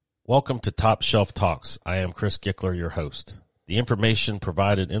Welcome to Top Shelf Talks. I am Chris Gickler, your host. The information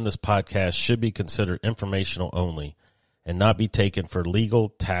provided in this podcast should be considered informational only and not be taken for legal,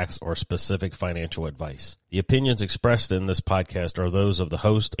 tax, or specific financial advice. The opinions expressed in this podcast are those of the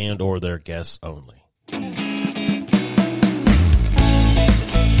host and or their guests only.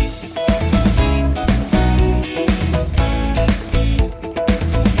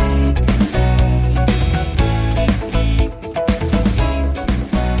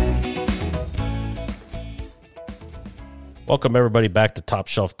 Welcome, everybody, back to Top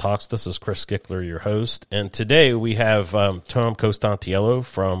Shelf Talks. This is Chris Gickler, your host. And today we have Tom Costantiello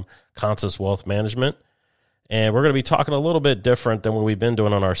from Consus Wealth Management. And we're going to be talking a little bit different than what we've been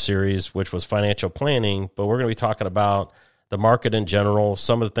doing on our series, which was financial planning. But we're going to be talking about the market in general,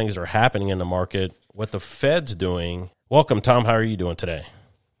 some of the things that are happening in the market, what the Fed's doing. Welcome, Tom. How are you doing today?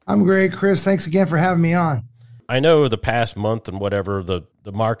 I'm great, Chris. Thanks again for having me on. I know the past month and whatever, the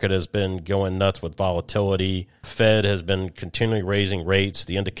market has been going nuts with volatility. Fed has been continually raising rates.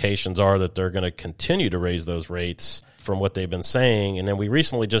 The indications are that they're going to continue to raise those rates from what they've been saying. And then we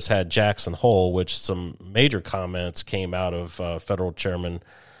recently just had Jackson Hole, which some major comments came out of Federal Chairman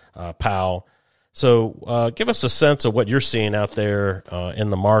Powell. So give us a sense of what you're seeing out there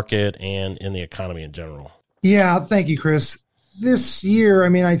in the market and in the economy in general. Yeah, thank you, Chris. This year,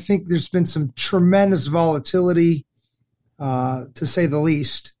 I think there's been some tremendous volatility, to say the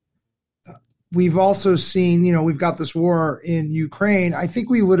least. We've also seen, we've got this war in Ukraine. I think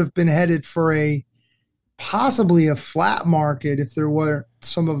we would have been headed for possibly a flat market if there were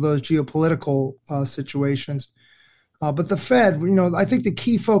some of those geopolitical situations. But the Fed, I think the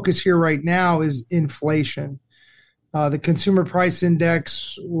key focus here right now is inflation. The consumer price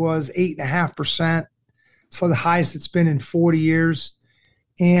index was 8.5%. So the highest it's been in 40 years.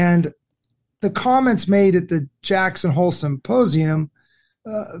 And the comments made at the Jackson Hole Symposium,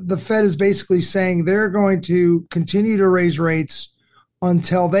 the Fed is basically saying they're going to continue to raise rates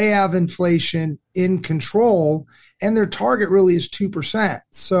until they have inflation in control, and their target really is 2%.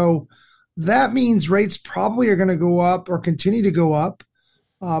 So that means rates probably are going to go up or continue to go up.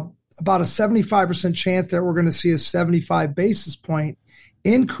 About a 75% chance that we're going to see a 75 basis point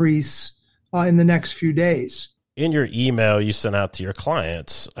increase in the next few days. In your email you sent out to your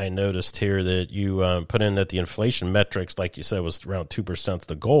clients, I noticed here that you put in that the inflation metrics, like you said, was around 2%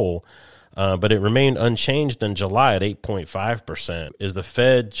 the goal, but it remained unchanged in July at 8.5%. Is the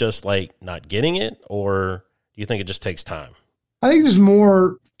Fed just not getting it, or do you think it just takes time? I think there's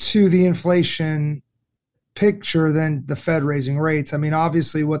more to the inflation picture than the Fed raising rates.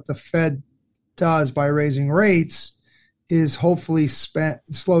 Obviously what the Fed does by raising rates is hopefully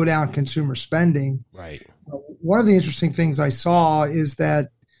slow down consumer spending. Right. One of the interesting things I saw is that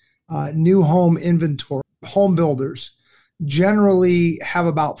new home inventory, home builders generally have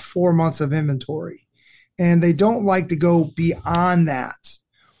about 4 months of inventory, and they don't like to go beyond that.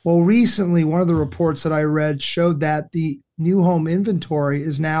 Well, recently, one of the reports that I read showed that the new home inventory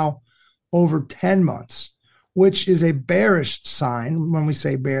is now over 10 months, which is a bearish sign. When we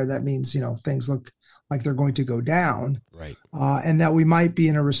say bear, that means, things look like they're going to go down, right? And that we might be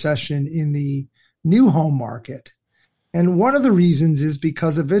in a recession in the new home market. And one of the reasons is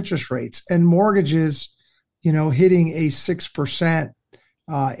because of interest rates and mortgages, hitting a 6%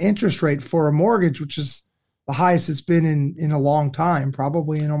 interest rate for a mortgage, which is the highest it's been in a long time,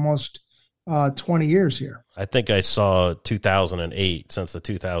 probably in almost 20 years here. I think I saw 2008, since the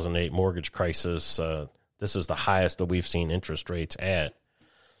 2008 mortgage crisis, this is the highest that we've seen interest rates at.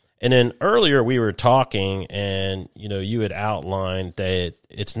 And then earlier we were talking and, you had outlined that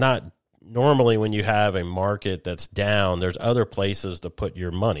it's not normally when you have a market that's down, there's other places to put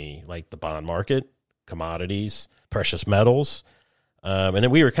your money, like the bond market, commodities, precious metals. And then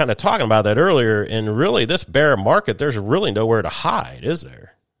we were kind of talking about that earlier. And really this bear market, there's really nowhere to hide, is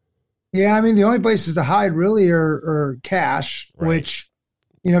there? Yeah. The only places to hide really are cash, right. Which,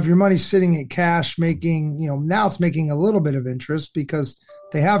 if your money's sitting at cash making, now it's making a little bit of interest because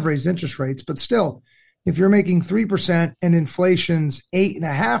they have raised interest rates, but still, if you're making 3% and inflation's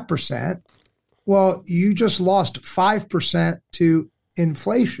 8.5%, well, you just lost 5% to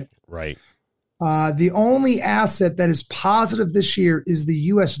inflation. Right. The only asset that is positive this year is the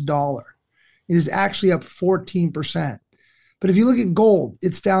U.S. dollar. It is actually up 14%. But if you look at gold,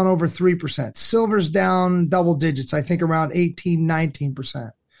 it's down over 3%. Silver's down double digits, I think around 18, 19%.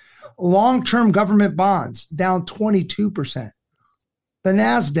 Long-term government bonds down 22%. The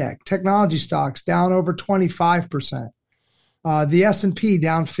NASDAQ, technology stocks, down over 25%. The S&P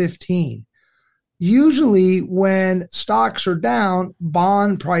down 15%. Usually when stocks are down,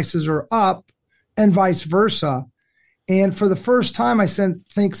 bond prices are up and vice versa. And for the first time,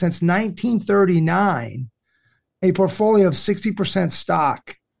 think since 1939, a portfolio of 60%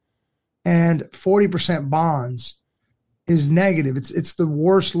 stock and 40% bonds is negative. It's the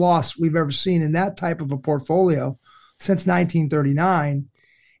worst loss we've ever seen in that type of a portfolio since 1939.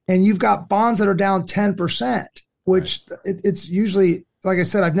 And you've got bonds that are down 10%, which it's usually, like I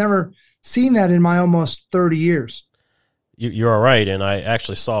said, I've never seen that in my almost 30 years. You're all right. And I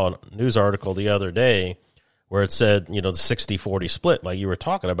actually saw a news article the other day where it said, the 60-40 split, like you were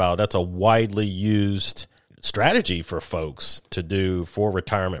talking about, that's a widely used strategy for folks to do for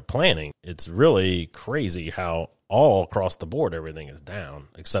retirement planning. It's really crazy how all across the board, everything is down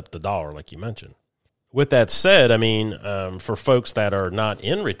except the dollar, like you mentioned. With that said, I mean, for folks that are not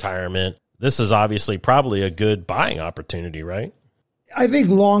in retirement, this is obviously probably a good buying opportunity, right? I think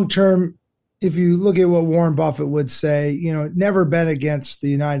long-term, if you look at what Warren Buffett would say, never bet against the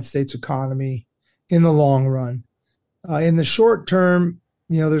United States economy in the long run. In the short term,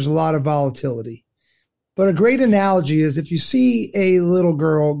 there's a lot of volatility. But a great analogy is if you see a little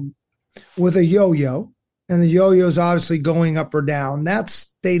girl with a yo-yo, and the yo-yo is obviously going up or down,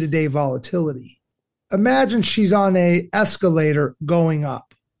 that's day-to-day volatility. Imagine she's on a escalator going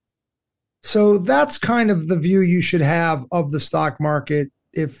up. So that's kind of the view you should have of the stock market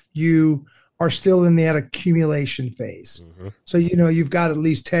if you are still in that accumulation phase. Mm-hmm. So, you've got at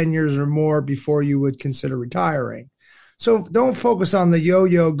least 10 years or more before you would consider retiring. So don't focus on the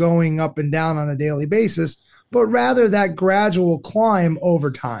yo-yo going up and down on a daily basis, but rather that gradual climb over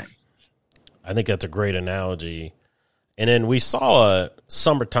time. I think that's a great analogy. And then we saw a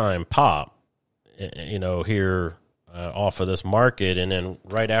summertime pop, here off of this market. And then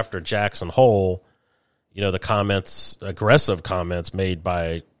right after Jackson Hole, the aggressive comments made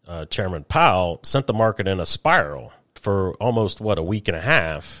by Chairman Powell sent the market in a spiral for almost, a week and a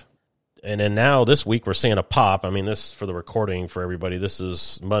half. And then now this week we're seeing a pop. I mean, this, for the recording for everybody, this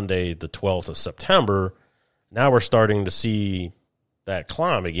is Monday, the 12th of September. Now we're starting to see that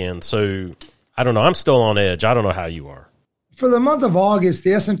climb again. So I don't know. I'm still on edge. I don't know how you are. For the month of August,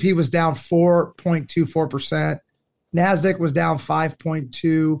 the S&P was down 4.24%. NASDAQ was down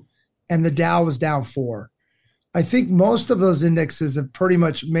 5.2%, and the Dow was down 4%. I think most of those indexes have pretty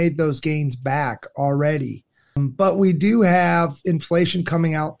much made those gains back already. But we do have inflation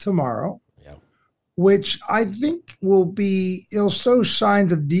coming out tomorrow, which I think it'll show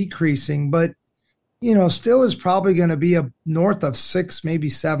signs of decreasing, but, still is probably going to be north of 6, maybe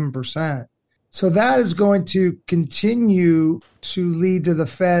 7%. So that is going to continue to lead to the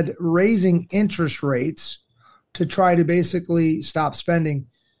Fed raising interest rates to try to basically stop spending.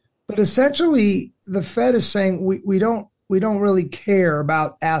 But essentially, the Fed is saying we don't really care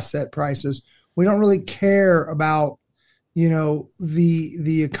about asset prices. We don't really care about,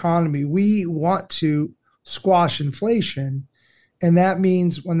 the economy. We want to squash inflation. And that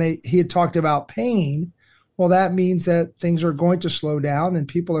means he had talked about pain, well, that means that things are going to slow down and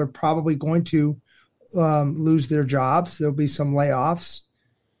people are probably going to lose their jobs. There'll be some layoffs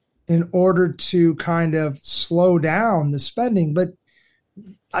in order to kind of slow down the spending. But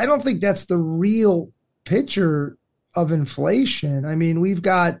I don't think that's the real picture of inflation. I mean, we've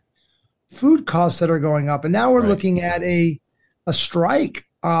got food costs that are going up, and now we're looking at a strike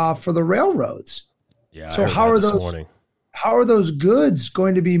for the railroads. Yeah. So how are those goods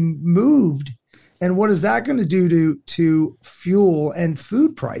going to be moved, and what is that going to do to fuel and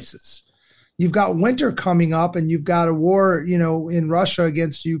food prices? You've got winter coming up, and you've got a war, in Russia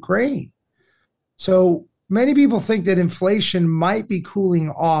against Ukraine. So many people think that inflation might be cooling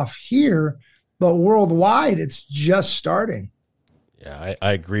off here, but worldwide, it's just starting. Yeah,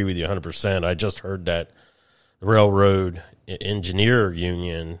 I agree with you 100%. I just heard that the Railroad Engineer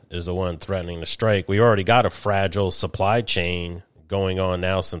Union is the one threatening to strike. We already got a fragile supply chain going on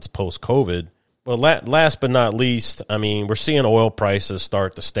now since post-COVID. Well, last but not least, I mean, we're seeing oil prices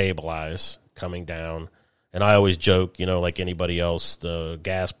start to stabilize, coming down. And I always joke, like anybody else, the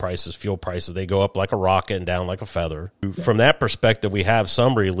gas prices, fuel prices, they go up like a rocket and down like a feather. From that perspective, we have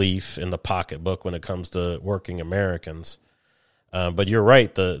some relief in the pocketbook when it comes to working Americans. But you're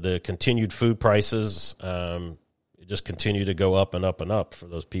right, the continued food prices just continue to go up and up and up for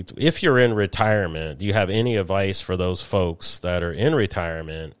those people. If you're in retirement, do you have any advice for those folks that are in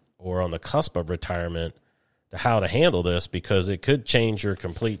retirement or on the cusp of retirement to how to handle this? Because it could change your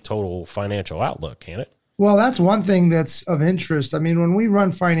complete total financial outlook, can it? Well, that's one thing that's of interest. I mean, when we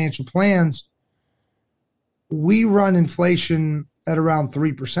run financial plans, we run inflation at around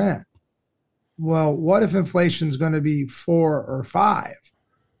 3%. Well, what if inflation is going to be 4 or 5?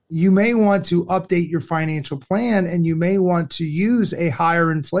 You may want to update your financial plan, and you may want to use a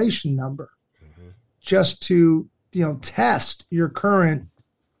higher inflation number just to test your current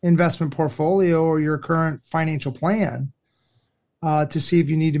investment portfolio or your current financial plan to see if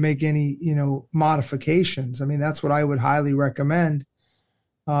you need to make any, modifications. I mean, that's what I would highly recommend.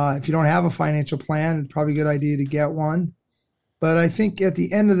 If you don't have a financial plan, it's probably a good idea to get one. But I think at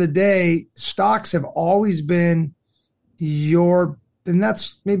the end of the day, stocks have always been and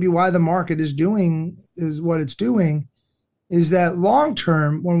that's maybe why the market is what it's doing, is that long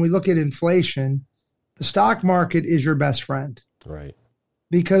term, when we look at inflation, the stock market is your best friend. Right.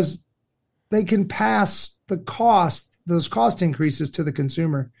 Because they can pass those cost increases to the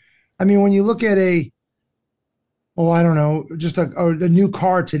consumer. I mean, when you look at just a new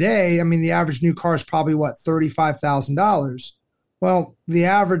car today, I mean, the average new car is probably $35,000. Well, the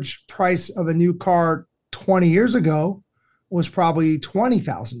average price of a new car 20 years ago was probably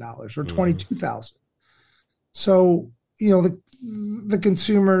 $20,000 or $22,000. So, the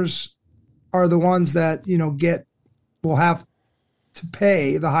consumers are the ones that, will have to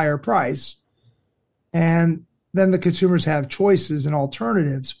pay the higher price. And then the consumers have choices and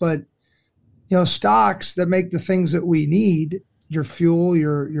alternatives. But, stocks that make the things that we need, your fuel,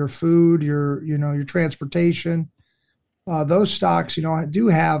 your food, your transportation, those stocks, do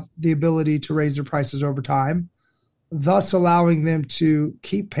have the ability to raise their prices over time, thus allowing them to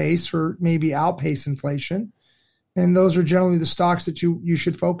keep pace or maybe outpace inflation. And those are generally the stocks that you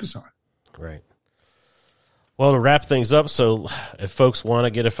should focus on. Right. Well, to wrap things up, so if folks want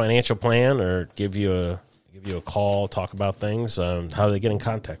to get a financial plan or give you a call, talk about things, how do they get in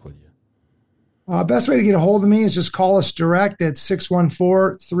contact with you? Best way to get a hold of me is just call us direct at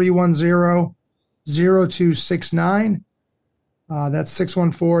 614-310-0269. That's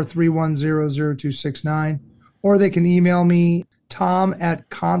 614-310-0269. Or they can email me,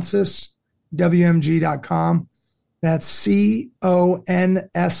 tom@consuswmg.com. That's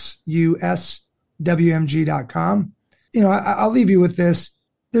CONSUSWMG.com. I'll leave you with this.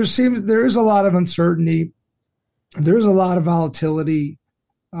 There is a lot of uncertainty. There's a lot of volatility.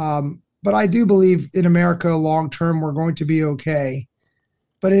 But I do believe in America long-term, we're going to be okay.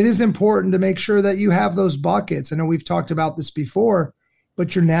 But it is important to make sure that you have those buckets. I know we've talked about this before,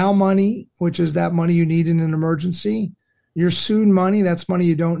 but your now money, which is that money you need in an emergency, your soon money, that's money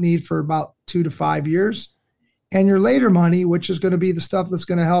you don't need for about 2 to 5 years, and your later money, which is going to be the stuff that's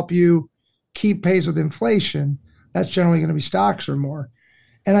going to help you keep pace with inflation, that's generally going to be stocks or more.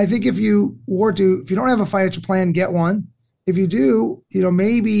 And I think if you don't have a financial plan, get one. If you do,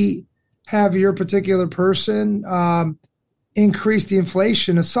 maybe have your particular person increase the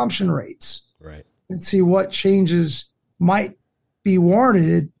inflation assumption rates, right, and see what changes might be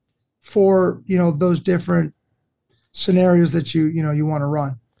warranted for those different scenarios that you want to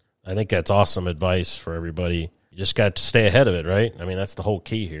run. I think that's awesome advice for everybody. You just got to stay ahead of it, right? I mean, that's the whole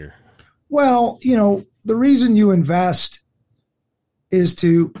key here. Well, the reason you invest is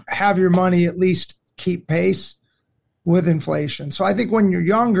to have your money at least keep pace with inflation. So I think when you're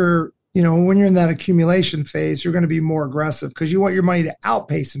younger, when you're in that accumulation phase, you're going to be more aggressive because you want your money to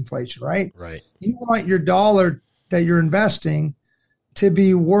outpace inflation, right? Right. You want your dollar that you're investing to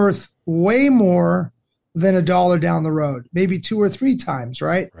be worth way more than a dollar down the road, maybe 2 or 3 times,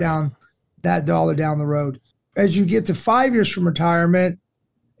 right? Down that dollar down the road. As you get to 5 years from retirement,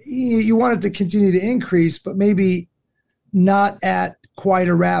 you want it to continue to increase, but maybe not at quite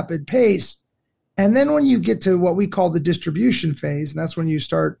a rapid pace. And then when you get to what we call the distribution phase, and that's when you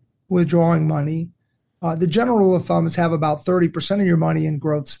start withdrawing money, the general rule of thumb is have about 30% of your money in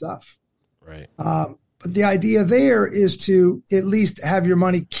growth stuff. Right. But the idea there is to at least have your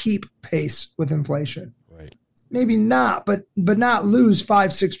money keep pace with inflation. Right. Maybe not, but not lose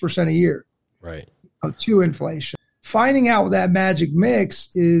 5-6% a year. Right. To inflation. Finding out that magic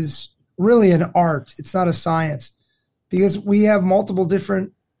mix is really an art. It's not a science because we have multiple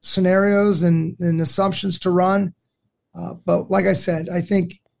different scenarios and assumptions to run. But like I said, I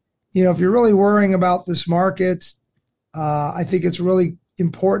think, if you're really worrying about this market, I think it's really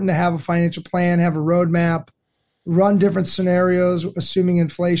important to have a financial plan, have a roadmap, run different scenarios, assuming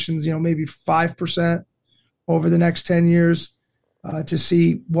inflation's, maybe 5% over the next 10 years to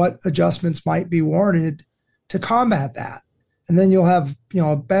see what adjustments might be warranted to combat that. And then you'll have,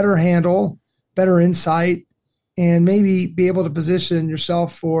 a better handle, better insight, and maybe be able to position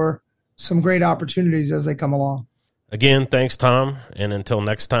yourself for some great opportunities as they come along. Again, thanks, Tom. And until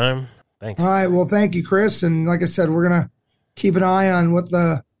next time, thanks. All right. Well, thank you, Chris. And like I said, we're going to keep an eye on what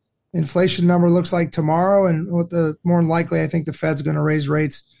the inflation number looks like tomorrow and what more than likely, I think the Fed's going to raise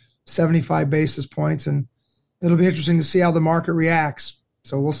rates 75 basis points. And it'll be interesting to see how the market reacts.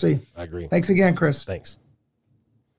 So we'll see. I agree. Thanks again, Chris. Thanks.